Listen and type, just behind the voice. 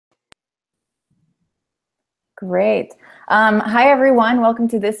Great. Hi, everyone. Welcome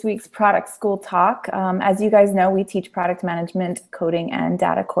to this week's Product School Talk. As you guys know, we teach product management, coding, and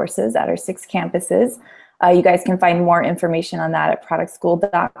data courses at our 6 campuses. You guys can find more information on that at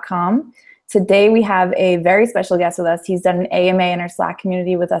productschool.com. Today, we have a very special guest with us. He's done an AMA in our Slack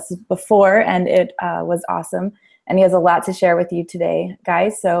community with us before, and it was awesome. And he has a lot to share with you today,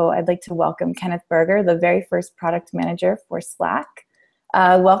 guys. So I'd like to welcome Kenneth Berger, the very first product manager for Slack.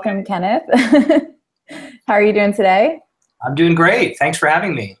 Welcome, Kenneth. How are you doing today? I'm doing great. Thanks for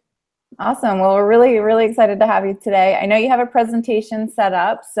having me. Awesome. Well, we're really excited to have you today. I know you have a presentation set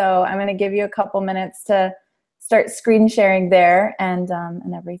up, so I'm going to give you a couple minutes to start screen sharing there and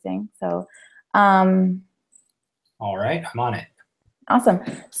everything. So, all right, I'm on it. Awesome.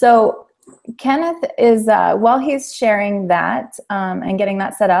 So Kenneth is, while he's sharing that and getting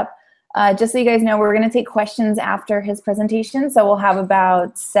that set up, just so you guys know, we're going to take questions after his presentation. So we'll have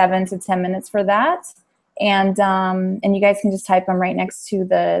about 7 to 10 minutes for that. And you guys can just type them right next to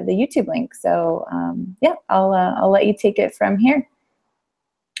the YouTube link. So yeah, I'll let you take it from here.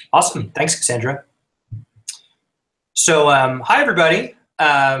 Awesome. Thanks, Cassandra. So hi, everybody.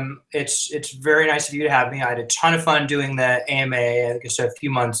 It's very nice of you to have me. I had a ton of fun doing the AMA, I guess, a few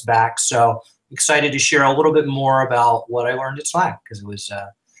months back. So excited to share a little bit more about what I learned at Slack, because it was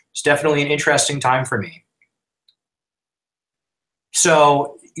definitely an interesting time for me.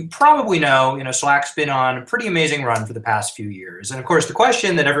 So you probably know, Slack's been on a pretty amazing run for the past few years. And of course, the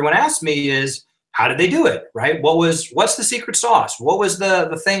question that everyone asks me is, how did they do it, right? What's the secret sauce? What was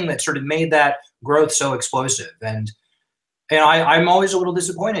the thing that sort of made that growth so explosive? And I'm always a little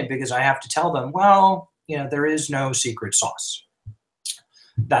disappointed because I have to tell them, well, there is no secret sauce.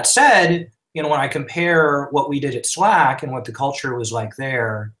 That said, when I compare what we did at Slack and what the culture was like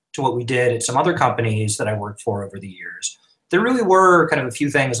there to what we did at some other companies that I worked for over the years, there really were kind of a few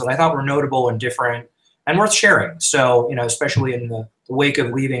things that I thought were notable and different and worth sharing. So, especially in the wake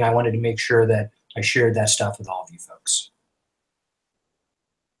of leaving, I wanted to make sure that I shared that stuff with all of you folks.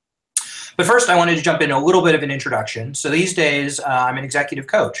 But first, I wanted to jump in a little bit of an introduction. So these days, I'm an executive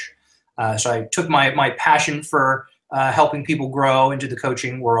coach. So I took my passion for helping people grow into the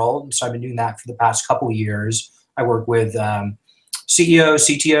coaching world. So I've been doing that for the past couple of years. I work with CEOs,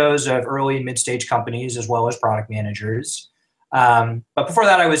 CTOs of early and mid-stage companies, as well as product managers. But before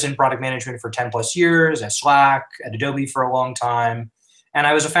that, I was in product management for 10 plus years at Slack, at Adobe for a long time. And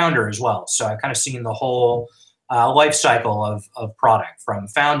I was a founder as well. So I've kind of seen the whole life cycle of product, from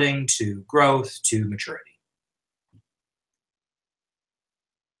founding to growth to maturity.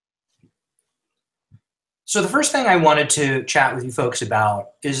 So the first thing I wanted to chat with you folks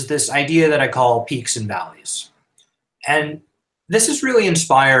about is this idea that I call peaks and valleys. And this is really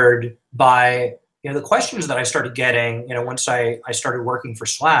inspired by the questions that I started getting, once I started working for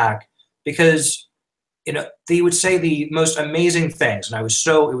Slack, because, they would say the most amazing things. And it was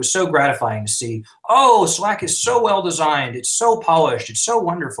so gratifying to see, oh, Slack is so well designed. It's so polished. It's so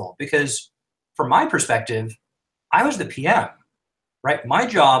wonderful. Because from my perspective, I was the PM, right? My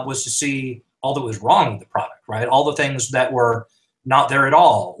job was to see all that was wrong with the product, right? All the things that were not there at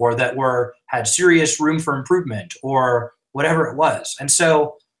all, or that had serious room for improvement, or whatever it was. And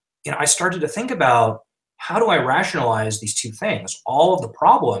so, I started to think about, how do I rationalize these two things? All of the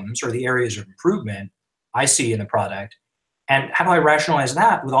problems or the areas of improvement I see in the product, and how do I rationalize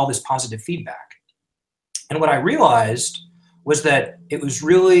that with all this positive feedback? And what I realized was that it was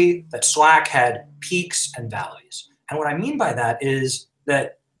really that Slack had peaks and valleys. And what I mean by that is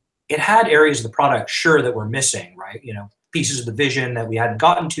that it had areas of the product, sure, that were missing, right? Pieces of the vision that we hadn't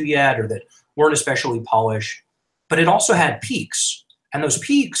gotten to yet, or that weren't especially polished. But it also had peaks. And those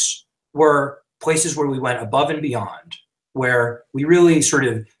peaks were places where we went above and beyond, where we really sort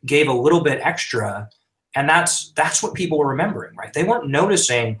of gave a little bit extra. And that's what people were remembering, right? They weren't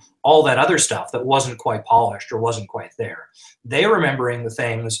noticing all that other stuff that wasn't quite polished or wasn't quite there. They were remembering the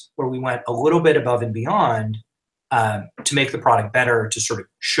things where we went a little bit above and beyond to make the product better, to sort of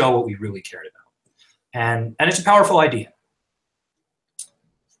show what we really cared about. And it's a powerful idea.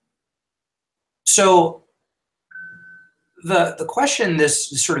 So the question this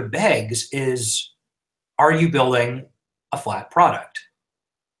sort of begs is, are you building a flat product?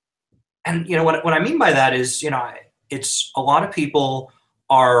 And what I mean by that is, it's a lot of people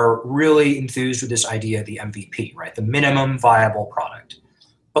are really enthused with this idea of the MVP, right? The minimum viable product.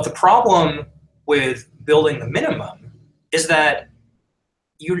 But the problem with building the minimum is that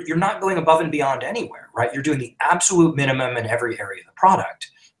you're not going above and beyond anywhere, right? You're doing the absolute minimum in every area of the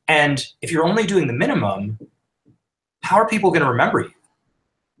product. And if you're only doing the minimum, how are people going to remember you,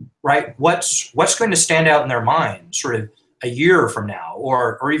 right? What's going to stand out in their mind, sort of a year from now,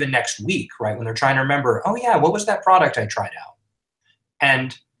 or even next week, right? When they're trying to remember, oh yeah, what was that product I tried out?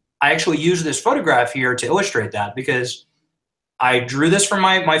 And I actually use this photograph here to illustrate that, because I drew this from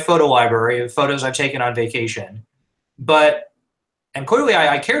my photo library of photos I've taken on vacation. And clearly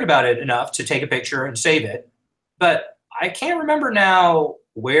I cared about it enough to take a picture and save it. But I can't remember now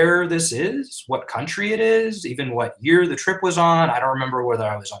where this is, what country it is, even what year the trip was on. I don't remember whether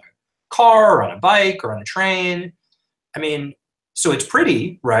I was on a car or on a bike or on a train. I mean, so it's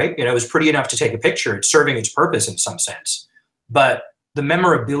pretty, right? You know, it was pretty enough to take a picture. It's serving its purpose in some sense. But the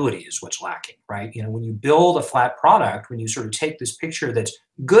memorability is what's lacking, right? You know, when you build a flat product, when you sort of take this picture that's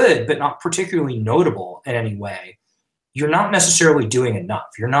good but not particularly notable in any way, you're not necessarily doing enough.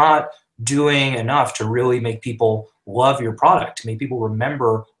 You're not doing enough to really make people love your product, to make people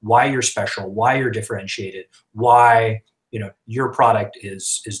remember why you're special, why you're differentiated, why, you know, your product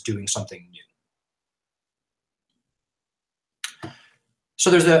is doing something new. So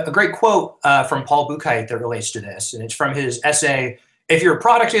there's a great quote from Paul Buchheit that relates to this, and it's from his essay, "If your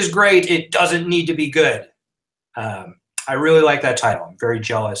product is great, it doesn't need to be good." I really like that title. I'm very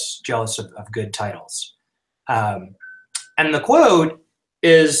jealous of good titles. And the quote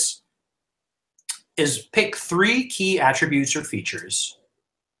is pick 3 key attributes or features,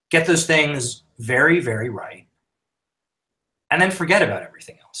 get those things very, very right, and then forget about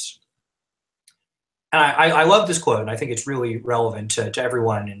everything else. And I love this quote, and I think it's really relevant to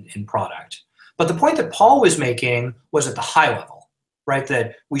everyone in product. But the point that Paul was making was at the high level, right?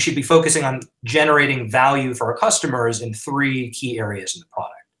 That we should be focusing on generating value for our customers in 3 key areas in the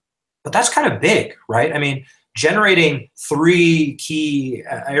product. But that's kind of big, right? I mean, generating 3 key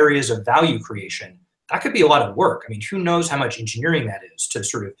areas of value creation, that could be a lot of work. I mean, who knows how much engineering that is to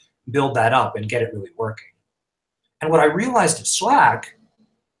sort of build that up and get it really working. And what I realized at Slack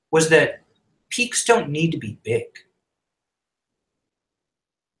was that peaks don't need to be big.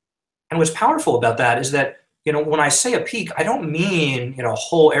 And what's powerful about that is that, you know, when I say a peak, I don't mean, you know, a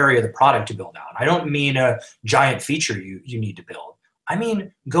whole area of the product to build out. I don't mean a giant feature you need to build. I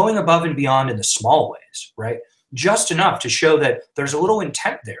mean going above and beyond in the small ways, right? Just enough to show that there's a little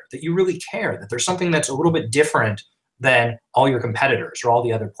intent there, that you really care, that there's something that's a little bit different than all your competitors or all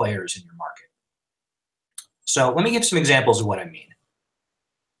the other players in your market. So let me give some examples of what I mean.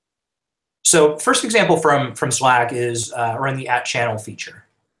 So first example from Slack is around the @channel feature.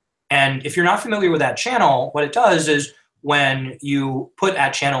 And if you're not familiar with @channel, what it does is when you put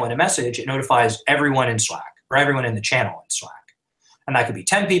 @channel in a message, it notifies everyone in Slack or everyone in the channel in Slack. And that could be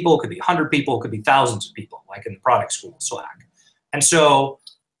 10 people, it could be 100 people, it could be thousands of people, like in the product school Slack. And so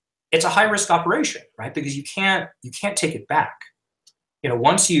it's a high-risk operation, right? Because you can't take it back. You know,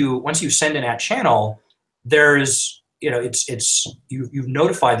 once you send an @channel, there's, you know, you've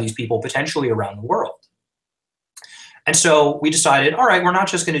notified these people potentially around the world. And so we decided, all right, we're not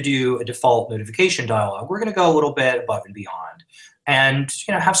just going to do a default notification dialog. We're going to go a little bit above and beyond, and,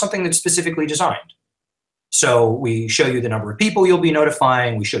 you know, have something that's specifically designed. So we show you the number of people you'll be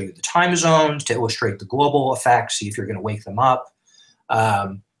notifying. We show you the time zones to illustrate the global effect, see if you're going to wake them up.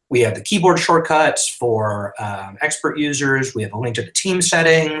 We have the keyboard shortcuts for expert users. We have a link to the team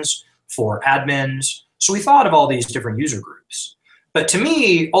settings for admins. So we thought of all these different user groups. But to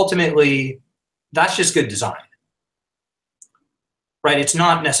me, ultimately, that's just good design, right? It's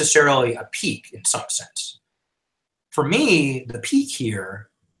not necessarily a peak in some sense. For me, the peak here,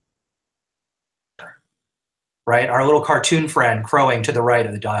 right? Our little cartoon friend crowing to the right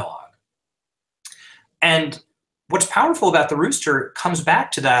of the dialogue. And what's powerful about the rooster comes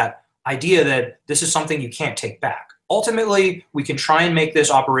back to that idea that this is something you can't take back. Ultimately, we can try and make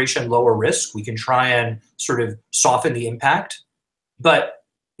this operation lower risk. We can try and sort of soften the impact. But,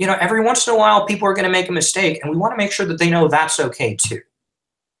 you know, every once in a while, people are going to make a mistake, and we want to make sure that they know that's okay too.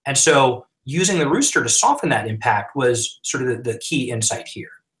 And so using the rooster to soften that impact was sort of the key insight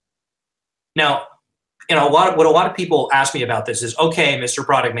here. Now, you know, what a lot of people ask me about this is, okay, Mr.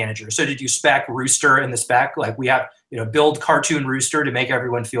 Product Manager, so did you spec rooster in the spec? Like we have, you know, build cartoon rooster to make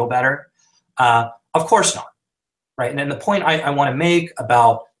everyone feel better? Of course not, right? And then the point I want to make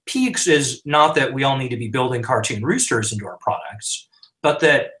about peaks is not that we all need to be building cartoon roosters into our products, but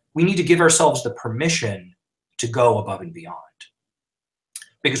that we need to give ourselves the permission to go above and beyond.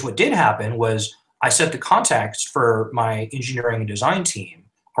 Because what did happen was I set the context for my engineering and design team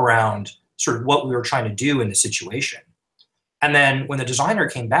around sort of what we were trying to do in the situation. And then when the designer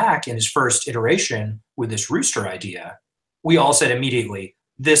came back in his first iteration with this rooster idea, we all said immediately,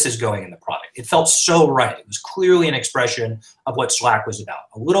 this is going in the product. It felt so right. It was clearly an expression of what Slack was about.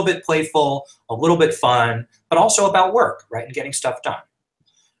 A little bit playful, a little bit fun, but also about work, right, and getting stuff done.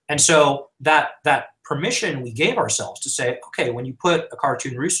 And so that permission we gave ourselves to say, okay, when you put a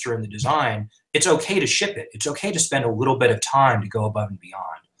cartoon rooster in the design, it's okay to ship it. It's okay to spend a little bit of time to go above and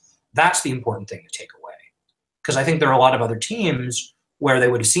beyond. That's the important thing to take away. Because I think there are a lot of other teams where they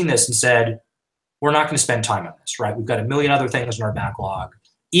would have seen this and said, we're not going to spend time on this, right? We've got a million other things in our backlog.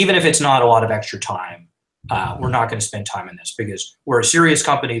 Even if it's not a lot of extra time, we're not going to spend time on this because we're a serious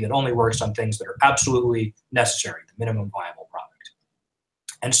company that only works on things that are absolutely necessary, the minimum viable product.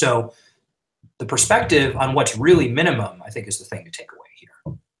 And so the perspective on what's really minimum, I think, is the thing to take away here.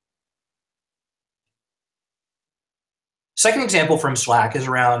 Second example from Slack is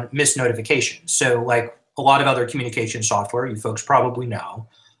around missed notifications. So like a lot of other communication software, you folks probably know,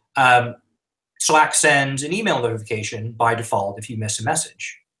 Slack sends an email notification by default if you miss a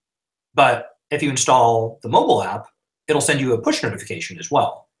message. But if you install the mobile app, it'll send you a push notification as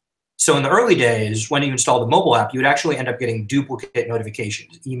well. So in the early days, when you install the mobile app, you would actually end up getting duplicate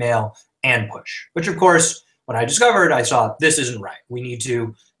notifications, email and push, which of course, when I discovered, I saw this isn't right. We need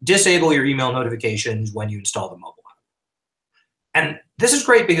to disable your email notifications when you install the mobile app. And this is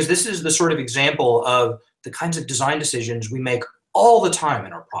great because this is the sort of example of the kinds of design decisions we make all the time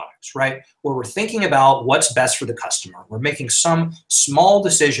in our products, right? Where we're thinking about what's best for the customer. We're making some small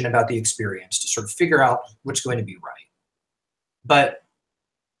decision about the experience to sort of figure out what's going to be right. But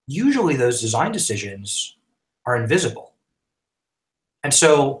usually those design decisions are invisible. And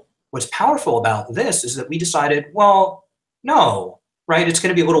so what's powerful about this is that we decided, well, no, right? It's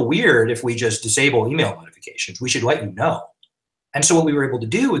going to be a little weird if we just disable email notifications. We should let you know. And so what we were able to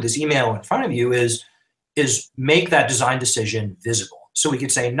do with this email in front of you is make that design decision visible. So we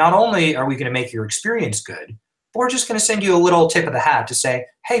could say, not only are we going to make your experience good, but we're just going to send you a little tip of the hat to say,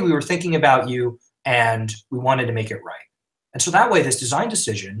 hey, we were thinking about you and we wanted to make it right. And so that way, this design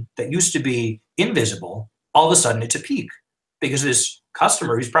decision that used to be invisible, all of a sudden it's a peak because this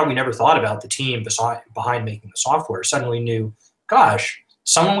customer who's probably never thought about the team behind making the software suddenly knew, gosh,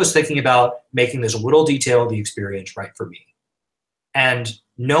 someone was thinking about making this little detail of the experience right for me. And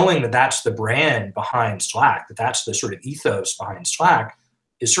knowing that that's the brand behind Slack, that that's the sort of ethos behind Slack,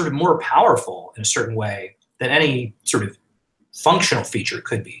 is sort of more powerful in a certain way than any sort of functional feature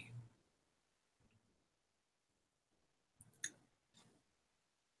could be.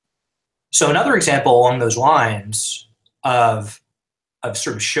 So another example along those lines of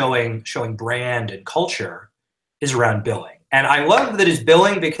sort of showing brand and culture is around billing. And I love that it's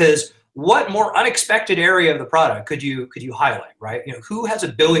billing because what more unexpected area of the product could you highlight, right? You know, who has a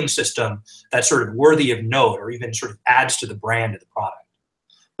billing system that's sort of worthy of note or even sort of adds to the brand of the product?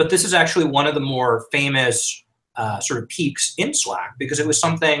 But this is actually one of the more famous sort of peaks in Slack because it was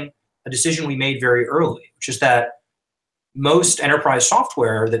a decision we made very early, which is that most enterprise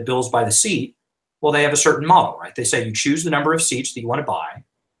software that bills by the seat, well, they have a certain model, right? They say you choose the number of seats that you want to buy,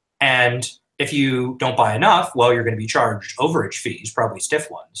 and if you don't buy enough, well, you're going to be charged overage fees, probably stiff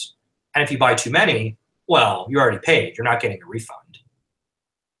ones. And if you buy too many, well, you already paid. You're not getting a refund.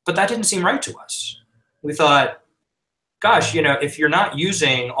 But that didn't seem right to us. We thought, gosh, you know, if you're not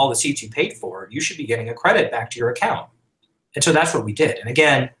using all the seats you paid for, you should be getting a credit back to your account. And so that's what we did. And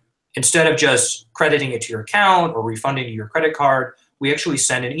again, instead of just crediting it to your account or refunding to your credit card, we actually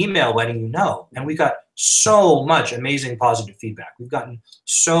send an email letting you know. And we got so much amazing positive feedback. We've gotten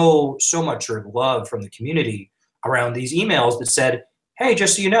so much sort of love from the community around these emails that said, hey,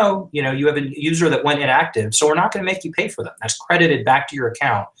 just so you know, you have a user that went inactive, so we're not going to make you pay for them. That's credited back to your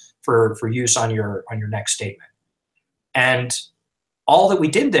account for use on your next statement. And all that we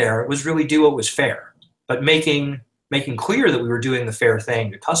did there was really do what was fair, but making clear that we were doing the fair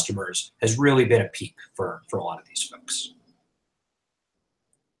thing to customers has really been a peak for a lot of these folks.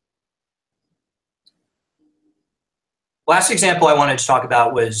 Last example I wanted to talk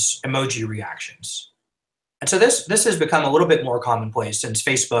about was emoji reactions. And so this has become a little bit more commonplace since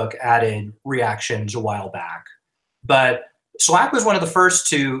Facebook added reactions a while back. But Slack was one of the first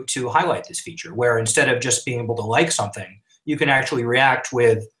to highlight this feature, where instead of just being able to like something, you can actually react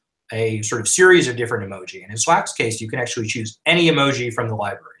with a sort of series of different emoji. And in Slack's case, you can actually choose any emoji from the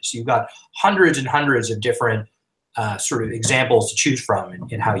library. So you've got hundreds and hundreds of different sort of examples to choose from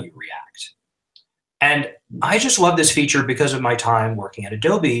in how you react. And I just love this feature because of my time working at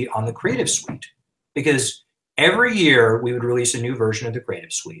Adobe on the Creative Suite. Because every year we would release a new version of the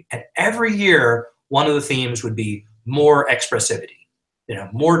Creative Suite. And every year, one of the themes would be more expressivity,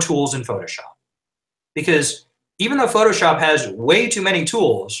 more tools in Photoshop. Because even though Photoshop has way too many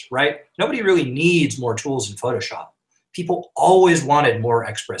tools, right? Nobody really needs more tools in Photoshop. People always wanted more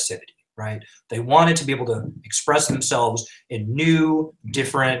expressivity, right? They wanted to be able to express themselves in new,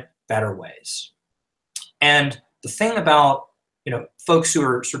 different, better ways. And the thing about folks who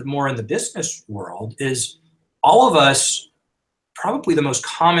are sort of more in the business world is all of us, probably the most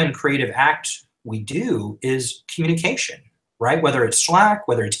common creative act we do is communication, right? Whether it's Slack,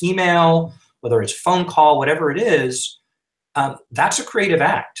 whether it's email, whether it's phone call, whatever it is, that's a creative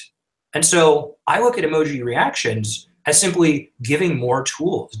act. And so I look at emoji reactions as simply giving more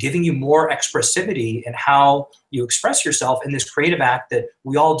tools, giving you more expressivity in how you express yourself in this creative act that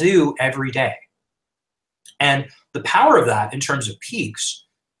we all do every day. And the power of that in terms of peaks,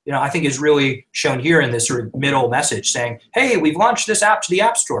 I think is really shown here in this sort of middle message saying, hey, we've launched this app to the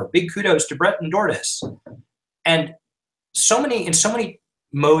App Store. Big kudos to Brett and Dortis. And in so many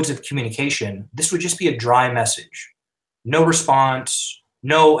modes of communication, this would just be a dry message. No response,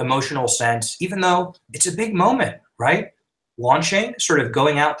 no emotional sense, even though it's a big moment, right? Launching, sort of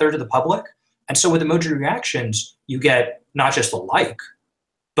going out there to the public. And so with emoji reactions, you get not just the like,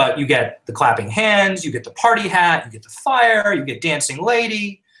 but you get the clapping hands, you get the party hat, you get the fire, you get dancing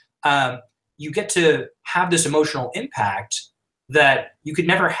lady. You get to have this emotional impact that you could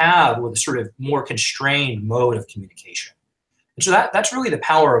never have with a sort of more constrained mode of communication. And so that's really the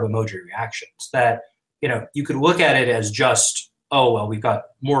power of emoji reactions, that you could look at it as just, oh, well, we've got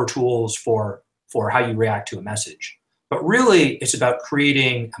more tools for how you react to a message. But really, it's about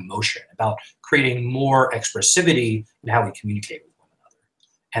creating emotion, about creating more expressivity in how we communicate with one another.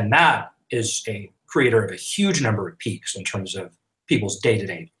 And that is a creator of a huge number of peaks in terms of people's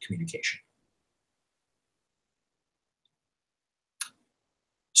day-to-day communication.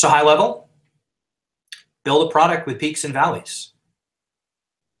 So high level, build a product with peaks and valleys.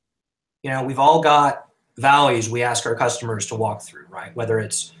 We've all got valleys we ask our customers to walk through, right? Whether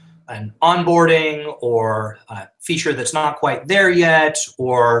it's an onboarding or a feature that's not quite there yet,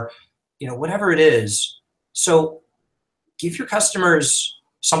 or whatever it is. So give your customers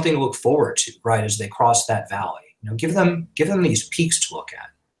something to look forward to, right, as they cross that valley. Give them these peaks to look at,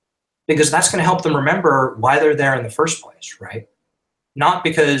 because that's going to help them remember why they're there in the first place, right? Not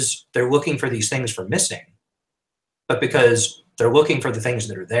because they're looking for these things for missing, but because they're looking for the things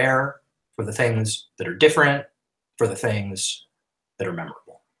that are there, for the things that are different, for the things that are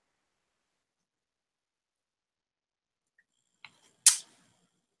memorable.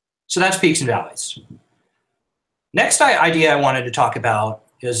 So that's peaks and valleys. Next idea I wanted to talk about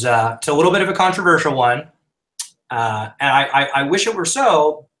is it's a little bit of a controversial one. And I wish it were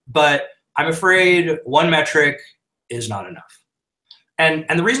so, but I'm afraid one metric is not enough. And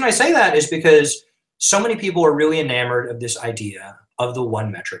the reason I say that is because so many people are really enamored of this idea of the one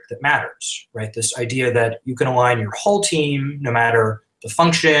metric that matters, right? This idea that you can align your whole team, no matter the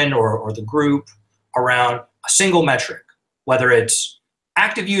function or the group, around a single metric, whether it's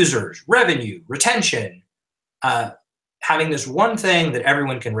active users, revenue, retention, having this one thing that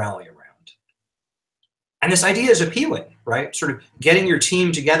everyone can rally around. And this idea is appealing, right? Sort of getting your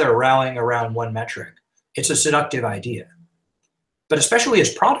team together, rallying around one metric. It's a seductive idea. But especially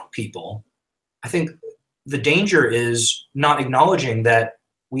as product people, I think the danger is not acknowledging that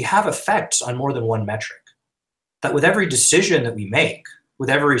we have effects on more than one metric. That with every decision that we make, with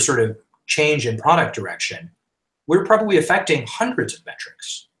every sort of change in product direction, we're probably affecting hundreds of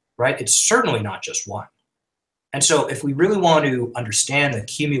metrics, right? It's certainly not just one. And so if we really want to understand the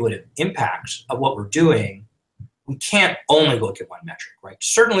cumulative impact of what we're doing, we can't only look at one metric, right?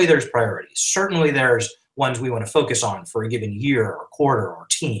 Certainly there's priorities. Certainly there's ones we want to focus on for a given year or quarter or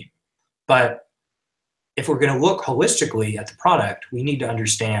team. But if we're going to look holistically at the product, we need to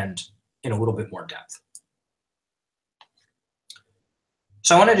understand in a little bit more depth.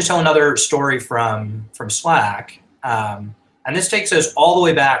 So I wanted to tell another story from Slack. And this takes us all the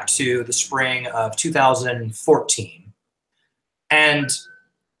way back to the spring of 2014. And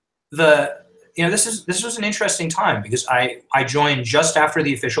this was an interesting time because I joined just after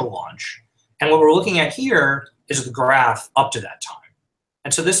the official launch. And what we're looking at here is the graph up to that time.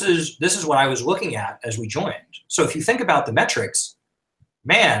 And so this is what I was looking at as we joined. So if you think about the metrics,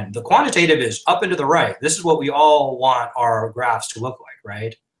 man, the quantitative is up and to the right. This is what we all want our graphs to look like,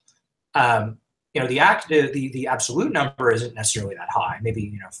 right? The absolute number isn't necessarily that high,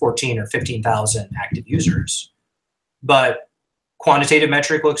 maybe 14 or 15,000 active users. But quantitative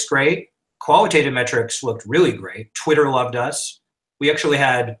metric looks great. Qualitative metrics looked really great. Twitter loved us. We actually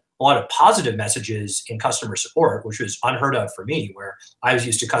had a lot of positive messages in customer support, which was unheard of for me, where I was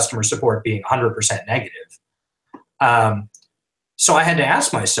used to customer support being 100% negative. So I had to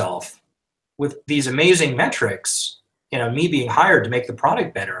ask myself, with these amazing metrics, me being hired to make the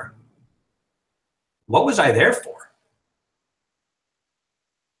product better, what was I there for?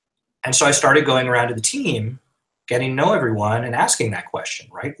 And so I started going around to the team, getting to know everyone and asking that question,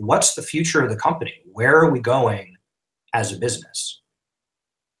 right? What's the future of the company? Where are we going as a business?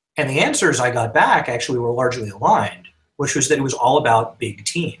 And the answers I got back actually were largely aligned, which was that it was all about big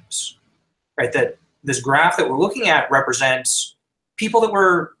teams, right? That this graph that we're looking at represents people that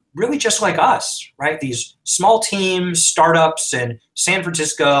were really just like us, right? These small teams, startups in San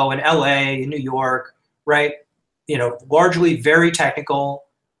Francisco and LA and New York, right? Largely very technical.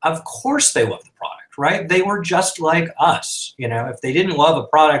 Of course they love the product, right? They were just like us. If they didn't love a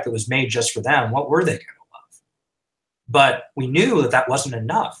product that was made just for them, what were they going to love? But we knew that that wasn't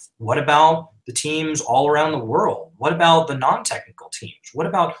enough. What about the teams all around the world? What about the non-technical teams? What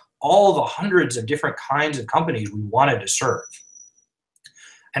about all the hundreds of different kinds of companies we wanted to serve?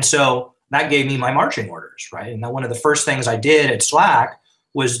 And so that gave me my marching orders, right? And one of the first things I did at Slack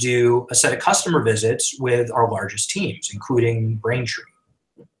was do a set of customer visits with our largest teams, including Braintree.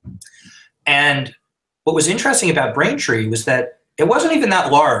 And what was interesting about Braintree was that it wasn't even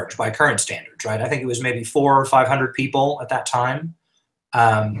that large by current standards, right? I think it was maybe 400 or 500 people at that time.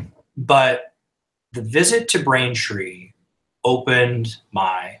 But the visit to Braintree opened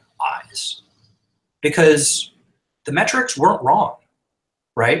my eyes because the metrics weren't wrong,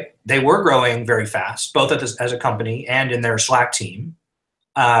 right? They were growing very fast, both as a company and in their Slack team.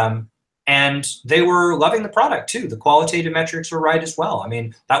 And they were loving the product too. The qualitative metrics were right as well. I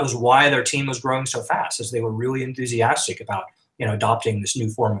mean, that was why their team was growing so fast, as they were really enthusiastic about, adopting this new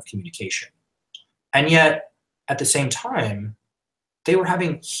form of communication. And yet, at the same time, they were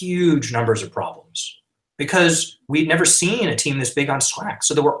having huge numbers of problems because we'd never seen a team this big on Slack.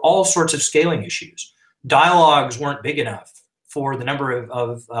 So there were all sorts of scaling issues. Dialogues weren't big enough for the number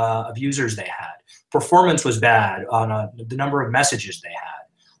of users they had. Performance was bad on the number of messages they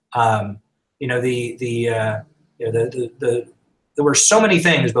had. There were so many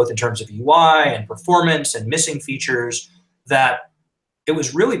things, both in terms of UI and performance and missing features, that it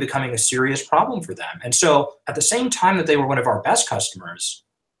was really becoming a serious problem for them. And so at the same time that they were one of our best customers,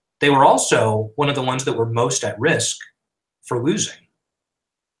 they were also one of the ones that were most at risk for losing.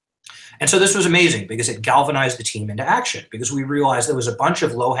 And so this was amazing because it galvanized the team into action, because we realized there was a bunch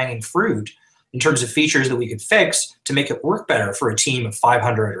of low-hanging fruit in terms of features that we could fix to make it work better for a team of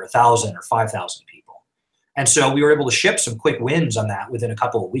 500 or 1,000 or 5,000 people. And so we were able to ship some quick wins on that within a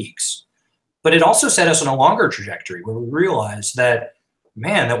couple of weeks. But it also set us on a longer trajectory where we realized that,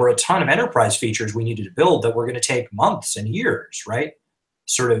 man, there were a ton of enterprise features we needed to build that were going to take months and years, right?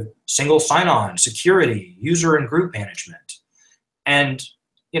 Sort of single sign-on, security, user and group management. And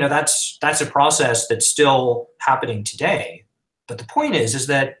that's a process that's still happening today. But the point is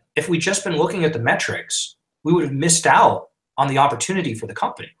that if we'd just been looking at the metrics, we would have missed out on the opportunity for the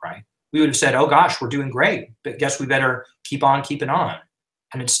company, right? We would have said, oh gosh, we're doing great, but guess we better keep on keeping on.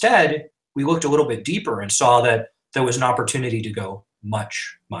 And instead, we looked a little bit deeper and saw that there was an opportunity to go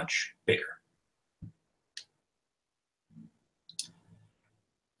much, much bigger.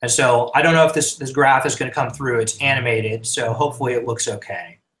 And so I don't know if this graph is going to come through. It's animated, so hopefully it looks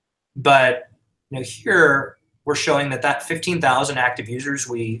okay. But here we're showing that 15,000 active users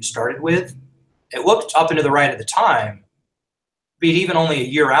we started with, it looked up and to the right at the time, but even only a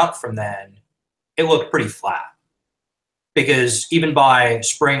year out from then, it looked pretty flat. Because even by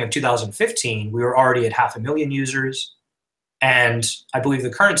spring of 2015, we were already at 500,000 users. And I believe the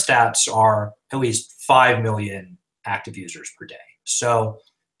current stats are at least 5 million active users per day. So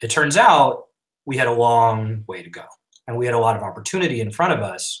it turns out we had a long way to go. And we had a lot of opportunity in front of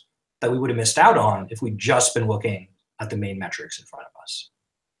us that we would have missed out on if we'd just been looking at the main metrics in front of us.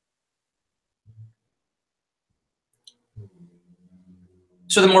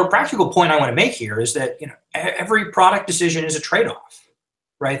 So the more practical point I want to make here is that every product decision is a trade-off,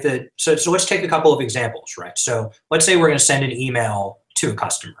 right? So let's take a couple of examples, right? So let's say we're going to send an email to a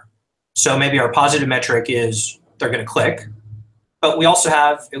customer. So maybe our positive metric is they're going to click, but we also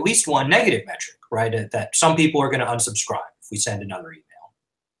have at least one negative metric, right? That some people are going to unsubscribe if we send another email.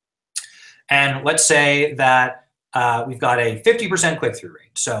 And let's say that we've got a 50% click-through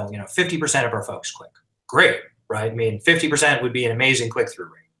rate. So 50% of our folks click. Great. Right? I mean, 50% would be an amazing click-through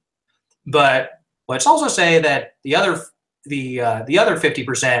rate. But let's also say that the other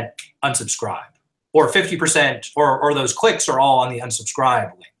 50% unsubscribe, or 50%, or those clicks are all on the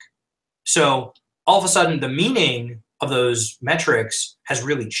unsubscribe link. So all of a sudden, the meaning of those metrics has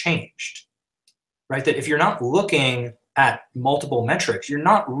really changed, right? That if you're not looking at multiple metrics, you're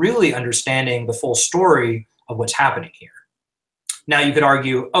not really understanding the full story of what's happening here. Now you could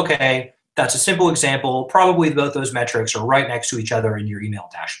argue, okay, that's a simple example. Probably both those metrics are right next to each other in your email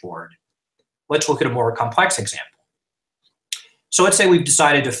dashboard. Let's look at a more complex example. So let's say we've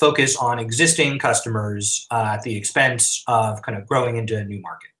decided to focus on existing customers at the expense of kind of growing into new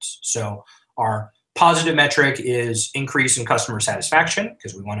markets. So our positive metric is increase in customer satisfaction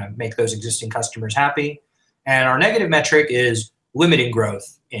because we want to make those existing customers happy. And our negative metric is limiting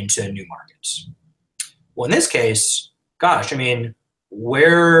growth into new markets. Well, in this case, gosh, I mean,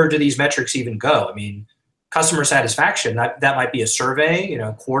 where do these metrics even go? I mean, customer satisfaction, that might be a survey, you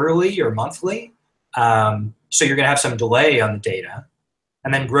know, quarterly or monthly. So you're going to have some delay on the data.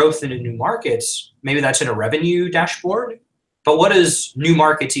 And then growth into new markets, maybe that's in a revenue dashboard. But what does new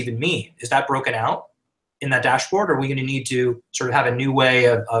markets even mean? Is that broken out in that dashboard? Or are we going to need to sort of have a new way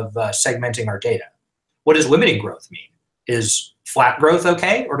of segmenting our data? What does limiting growth mean? Is flat growth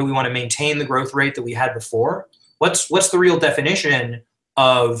okay? Or do we want to maintain the growth rate that we had before? What's the real definition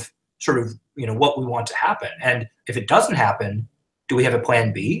of sort of, you know, what we want to happen? And if it doesn't happen, do we have a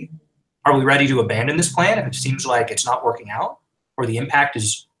plan B? Are we ready to abandon this plan if it seems like it's not working out or the impact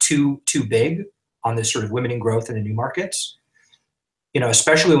is too big on this sort of limiting growth into new markets? You know,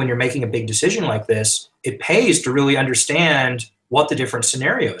 especially when you're making a big decision like this, it pays to really understand what the different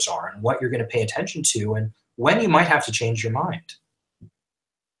scenarios are and what you're going to pay attention to and when you might have to change your mind.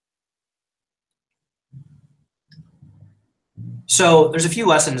 So there's a few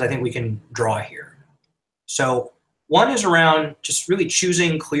lessons I think we can draw here. So one is around just really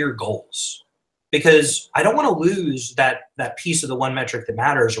choosing clear goals, because I don't want to lose that piece of the one metric that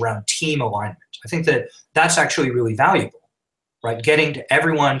matters around team alignment. I think that that's actually really valuable, right? Getting to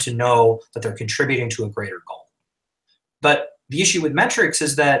everyone to know that they're contributing to a greater goal. But the issue with metrics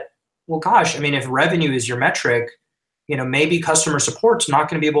is that, well, gosh, I mean, if revenue is your metric, you know, maybe customer support's not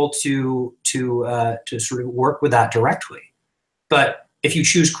going to be able to sort of work with that directly. But if you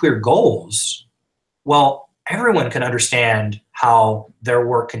choose clear goals, well, everyone can understand how their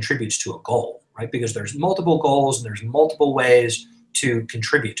work contributes to a goal, right? Because there's multiple goals and there's multiple ways to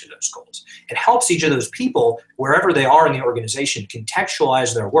contribute to those goals. It helps each of those people, wherever they are in the organization,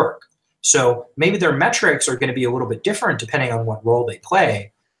 contextualize their work. So maybe their metrics are going to be a little bit different depending on what role they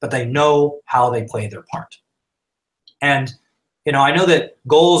play, but they know how they play their part. And, you know, I know that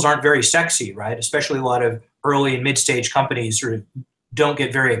goals aren't very sexy, right? Especially a lot of early and mid-stage companies sort of don't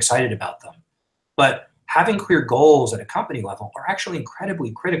get very excited about them. But having clear goals at a company level are actually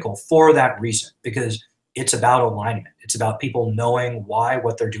incredibly critical for that reason, because it's about alignment. It's about people knowing why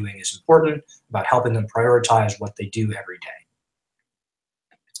what they're doing is important, about helping them prioritize what they do every day.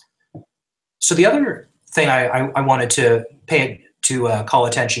 So the other thing I wanted to call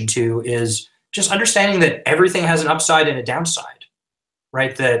attention to is just understanding that everything has an upside and a downside,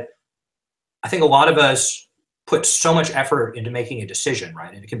 right? That I think a lot of us put so much effort into making a decision,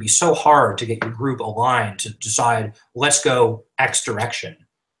 right? And it can be so hard to get your group aligned to decide, let's go X direction,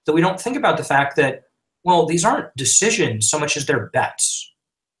 that we don't think about the fact that, well, these aren't decisions so much as they're bets,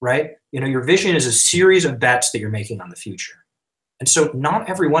 right? You know, your vision is a series of bets that you're making on the future. And so not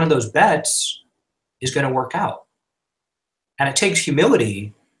every one of those bets is going to work out. And it takes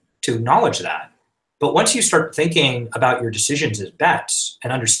humility to acknowledge that. But once you start thinking about your decisions as bets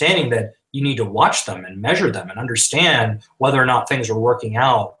and understanding that you need to watch them and measure them and understand whether or not things are working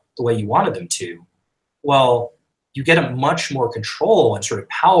out the way you wanted them to, well, you get a much more control and sort of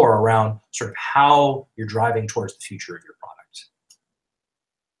power around sort of how you're driving towards the future of your product.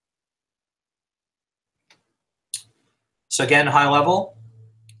 So again, high level,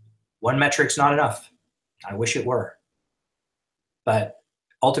 one metric's not enough. I wish it were. But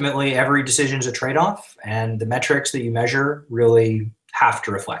ultimately, every decision is a trade-off, and the metrics that you measure really have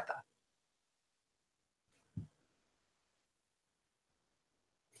to reflect that.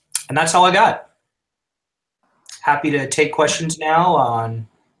 And that's all I got. Happy to take questions now on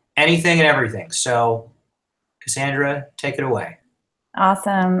anything and everything. So, Cassandra, take it away.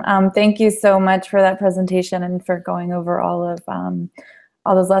 Awesome. Thank you so much for that presentation and for going over all of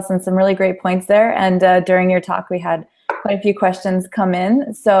all those lessons. Some really great points there. And during your talk, we had quite a few questions come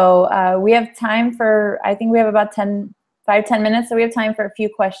in. So we have time for, I think we have about 5-10 minutes. So we have time for a few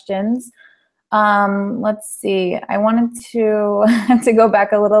questions. Let's see. I wanted to go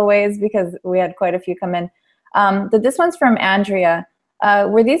back a little ways because we had quite a few come in. But this one's from Andrea.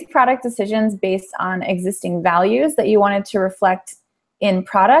 Were these product decisions based on existing values that you wanted to reflect in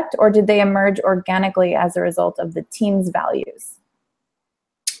product, or did they emerge organically as a result of the team's values?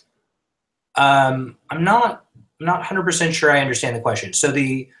 I'm not 100% sure I understand the question. So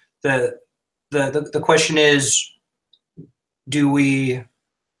the question is, do we?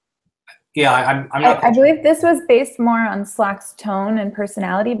 Yeah, I'm not. I believe this was based more on Slack's tone and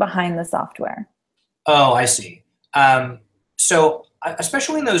personality behind the software. Oh, I see. So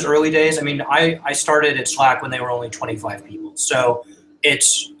especially in those early days, I mean, I started at Slack when they were only 25 people. So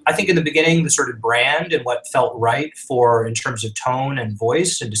I think in the beginning, the sort of brand and what felt right in terms of tone and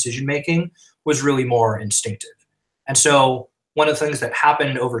voice and decision making was really more instinctive. And so one of the things that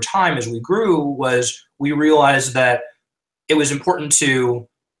happened over time as we grew was we realized that it was important to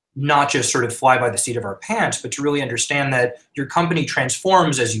not just sort of fly by the seat of our pants, but to really understand that your company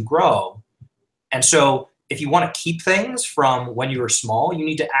transforms as you grow. And so if you want to keep things from when you were small, you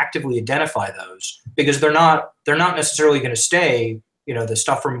need to actively identify those, because they're not necessarily going to stay, the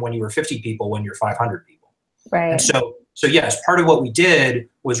stuff from when you were 50 people when you're 500 people. Right. And so yes, part of what we did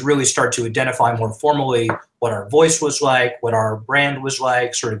was really start to identify more formally what our voice was like, what our brand was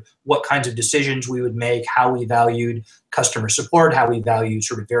like, sort of what kinds of decisions we would make, how we valued customer support, how we valued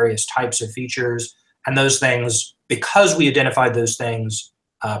sort of various types of features. And those things, because we identified those things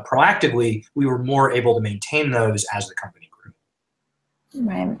proactively, we were more able to maintain those as the company grew.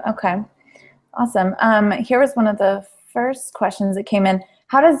 Right. Okay. Awesome. Here was one of the first questions that came in.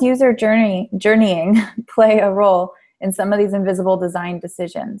 How does user journeying play a role in some of these invisible design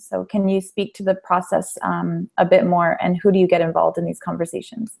decisions? So can you speak to the process a bit more, and who do you get involved in these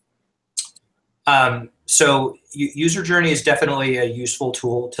conversations? So user journey is definitely a useful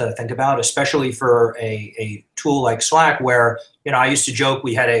tool to think about, especially for a tool like Slack, where, I used to joke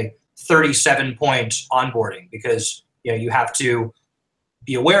we had a 37-point onboarding, because, you have to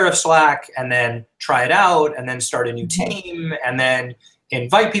be aware of Slack and then try it out and then start a new team and then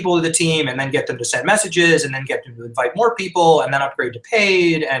invite people to the team and then get them to send messages and then get them to invite more people and then upgrade to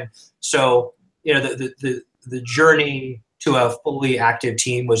paid. And so, the journey to a fully active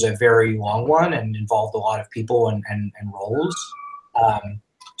team was a very long one and involved a lot of people and roles.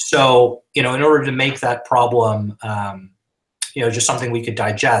 So, in order to make that problem, just something we could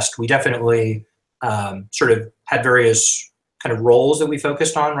digest, we definitely sort of had various kind of roles that we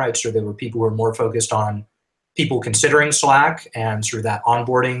focused on, right? So there were people who were more focused on people considering Slack and sort of that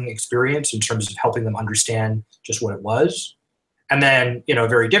onboarding experience in terms of helping them understand just what it was. And then, a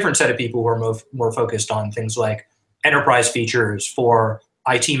very different set of people who are more focused on things like enterprise features for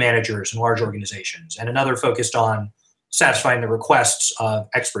IT managers and large organizations, and another focused on satisfying the requests of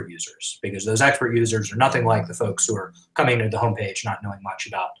expert users, because those expert users are nothing like the folks who are coming to the homepage not knowing much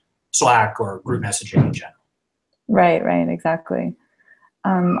about Slack or group messaging in general. Right, exactly.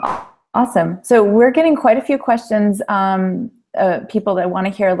 Awesome. So we're getting quite a few questions, people that want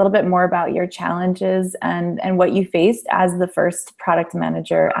to hear a little bit more about your challenges and what you faced as the first product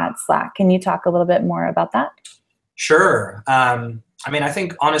manager at Slack. Can you talk a little bit more about that? Sure. I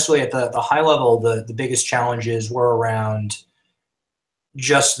think honestly at the high level, the biggest challenges were around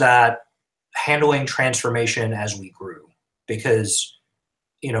just that handling transformation as we grew, because,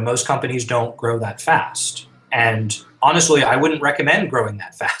 most companies don't grow that fast. And honestly, I wouldn't recommend growing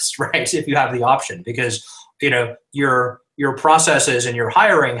that fast, right? If you have the option, because, your processes and your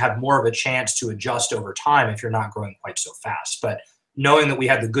hiring have more of a chance to adjust over time if you're not growing quite so fast. But knowing that we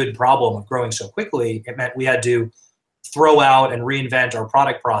had the good problem of growing so quickly, it meant we had to throw out and reinvent our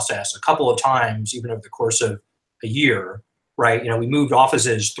product process a couple of times, even over the course of a year, right? We moved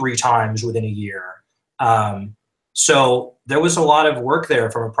offices 3 times within a year. So there was a lot of work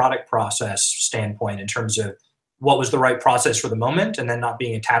there from a product process standpoint in terms of what was the right process for the moment and then not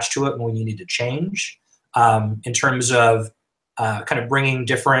being attached to it when we needed to change, in terms of kind of bringing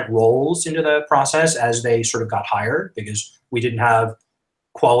different roles into the process as they sort of got hired, because we didn't have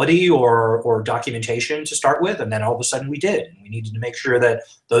quality or documentation to start with, and then all of a sudden we did. And we needed to make sure that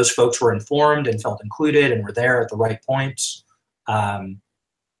those folks were informed and felt included and were there at the right points.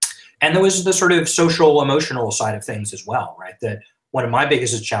 And there was the sort of social, emotional side of things as well, right? That one of my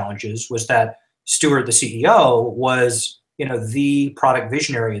biggest challenges was that Stuart, the CEO, was, the product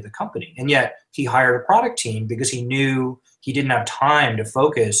visionary of the company. And yet he hired a product team because he knew he didn't have time to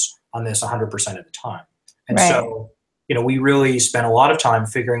focus on this 100% of the time. And so, we really spent a lot of time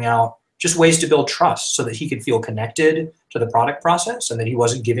figuring out just ways to build trust so that he could feel connected to the product process and that he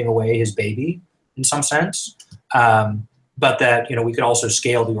wasn't giving away his baby in some sense. But that, we could also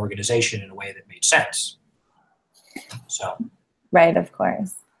scale the organization in a way that made sense. So. Right, of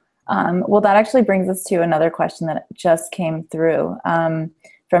course. Well, that actually brings us to another question that just came through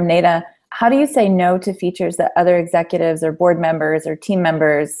from Nada. How do you say no to features that other executives or board members or team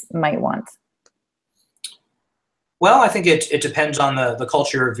members might want? Well, I think it depends on the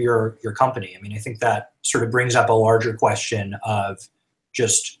culture of your company. I think that sort of brings up a larger question of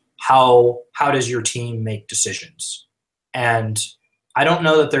just how does your team make decisions? And I don't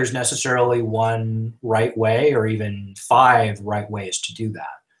know that there's necessarily one right way or even 5 right ways to do that.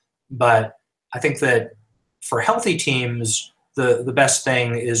 But I think that for healthy teams, the best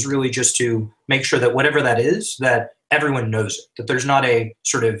thing is really just to make sure that whatever that is, that everyone knows it, that there's not a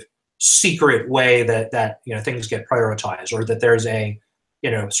sort of secret way that things get prioritized, or that there's a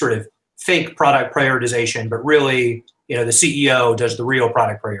sort of fake product prioritization, but really, the CEO does the real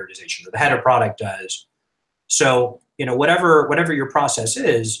product prioritization, or the head of product does. So, whatever your process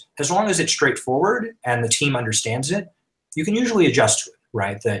is, as long as it's straightforward and the team understands it, you can usually adjust to it,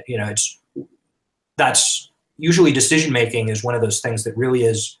 right? That, that's usually decision making is one of those things that really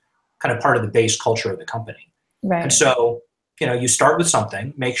is kind of part of the base culture of the company. Right. And so, you start with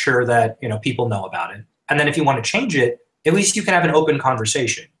something, make sure that, people know about it. And then if you want to change it, at least you can have an open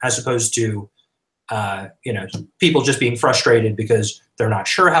conversation, as opposed to, people just being frustrated because they're not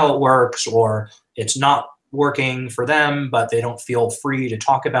sure how it works, or it's not working for them, but they don't feel free to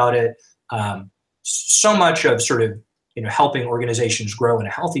talk about it. So much of sort of, helping organizations grow in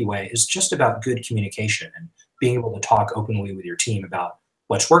a healthy way is just about good communication and being able to talk openly with your team about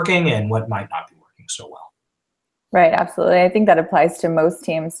what's working and what might not be working so well. Right, absolutely. I think that applies to most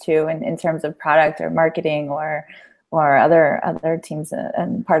teams too, in terms of product or marketing or other teams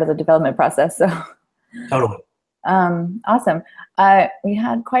and part of the development process. So totally. Awesome. We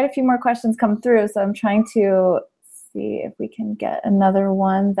had quite a few more questions come through, so I'm trying to see if we can get another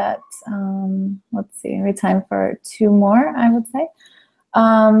one that, let's see, we have time for 2 more, I would say.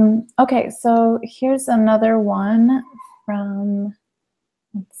 Okay, so here's another one from,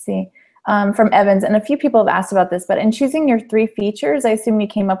 let's see, from Evans. And a few people have asked about this, but in choosing your 3 features, I assume you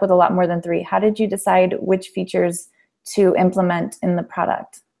came up with a lot more than 3. How did you decide which features to implement in the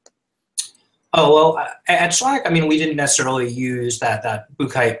product? Oh, well, at Slack, we didn't necessarily use that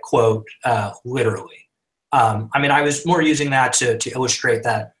Buchheit quote literally. I was more using that to illustrate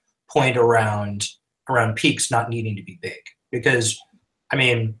that point around peaks not needing to be big. Because, I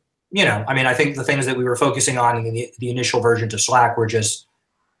think the things that we were focusing on in the initial version to Slack were just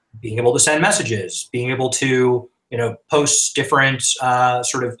being able to send messages, being able to, post different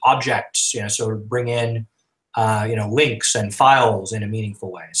sort of objects, so bring in, links and files in a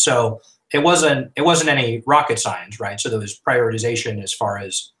meaningful way. So it wasn't any rocket science, right? So there was prioritization as far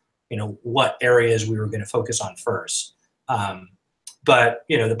as, what areas we were going to focus on first. But,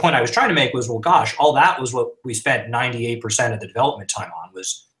 the point I was trying to make was, well, gosh, all that was what we spent 98% of the development time on,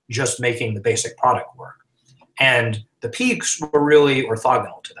 was just making the basic product work. And the peaks were really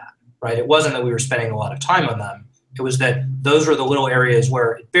orthogonal to that, right? It wasn't that we were spending a lot of time on them. It was that those were the little areas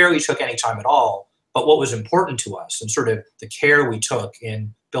where it barely took any time at all. But what was important to us and sort of the care we took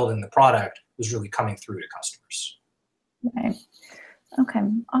in building the product was really coming through to customers. Right. Okay,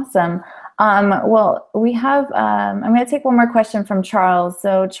 awesome. Well, we have, I'm going to take one more question from Charles.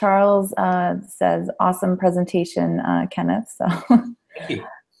 So Charles says, awesome presentation, Kenneth. So Thank you.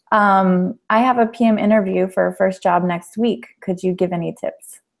 I have a PM interview for a first job next week. Could you give any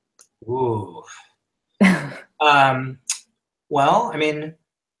tips? Ooh. Well,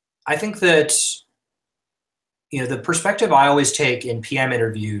 I think that, the perspective I always take in PM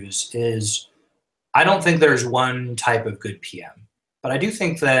interviews is, I don't think there's one type of good PM. But I do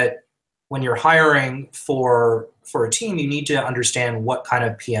think that when you're hiring for a team, you need to understand what kind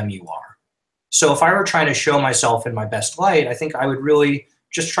of PM you are. So if I were trying to show myself in my best light, I think I would really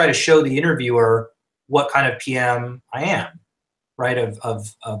just try to show the interviewer what kind of PM I am, right?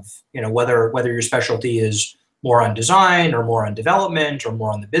 Of whether your specialty is more on design or more on development or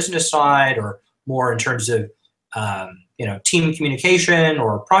more on the business side or more in terms of team communication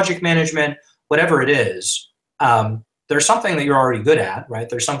or project management, whatever it is. There's something that you're already good at, right?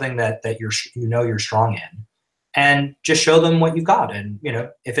 There's something that you're strong in, and just show them what you've got. And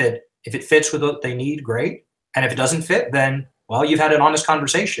if it fits with what they need, great. And if it doesn't fit, then well, you've had an honest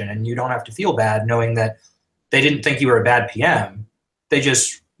conversation, and you don't have to feel bad knowing that they didn't think you were a bad PM. You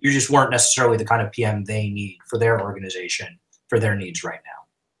just weren't necessarily the kind of PM they need for their organization, for their needs right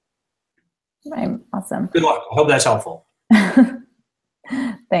now. Right. Awesome. Good luck. I hope that's helpful.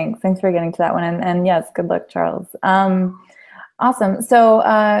 Thanks for getting to that one. And yes, good luck, Charles. Awesome.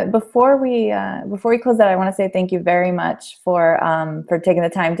 So before we close out, I want to say thank you very much for taking the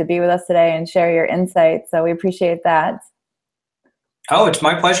time to be with us today and share your insights. So we appreciate that. Oh, it's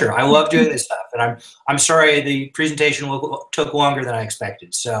my pleasure. I love doing this stuff, and I'm sorry the presentation took longer than I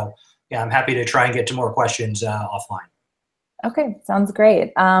expected. So yeah, I'm happy to try and get to more questions offline. Okay, sounds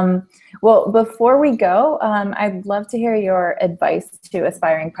great. Well, before we go, I'd love to hear your advice to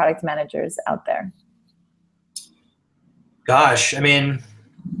aspiring product managers out there. Gosh, I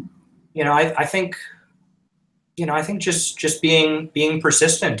think just being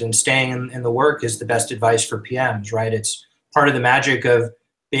persistent and staying in the work is the best advice for PMs, right? It's part of the magic of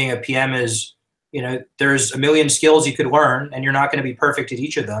being a PM is, there's a million skills you could learn, and you're not going to be perfect at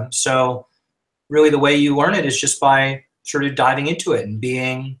each of them. So really the way you learn it is just by sort of diving into it and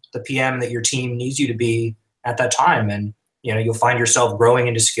being the PM that your team needs you to be at that time. And you'll find yourself growing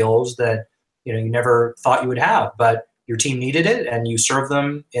into skills that you never thought you would have, but your team needed it, and you serve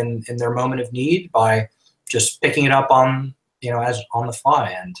them in their moment of need by just picking it up on as on the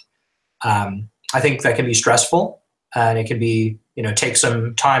fly. And I think that can be stressful, and it can be take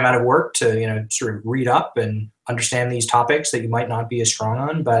some time out of work to sort of read up and understand these topics that you might not be as strong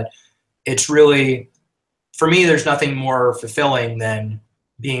on. But it's really, for me, there's nothing more fulfilling than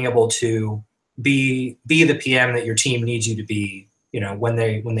being able to be the PM that your team needs you to be, when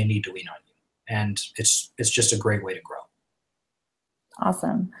they need to lean on you. And it's just a great way to grow.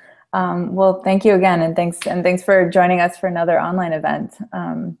 Awesome. Well, thank you again, and thanks for joining us for another online event.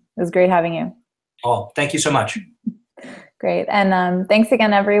 It was great having you. Oh, thank you so much. Great, and thanks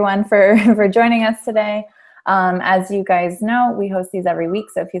again, everyone, for joining us today. As you guys know, we host these every week,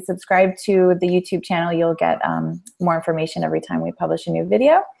 so if you subscribe to the YouTube channel, you'll get more information every time we publish a new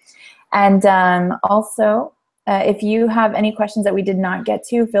video. And also, if you have any questions that we did not get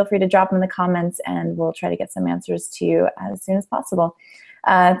to, feel free to drop them in the comments, and we'll try to get some answers to you as soon as possible.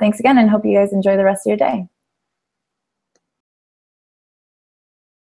 Thanks again, and hope you guys enjoy the rest of your day.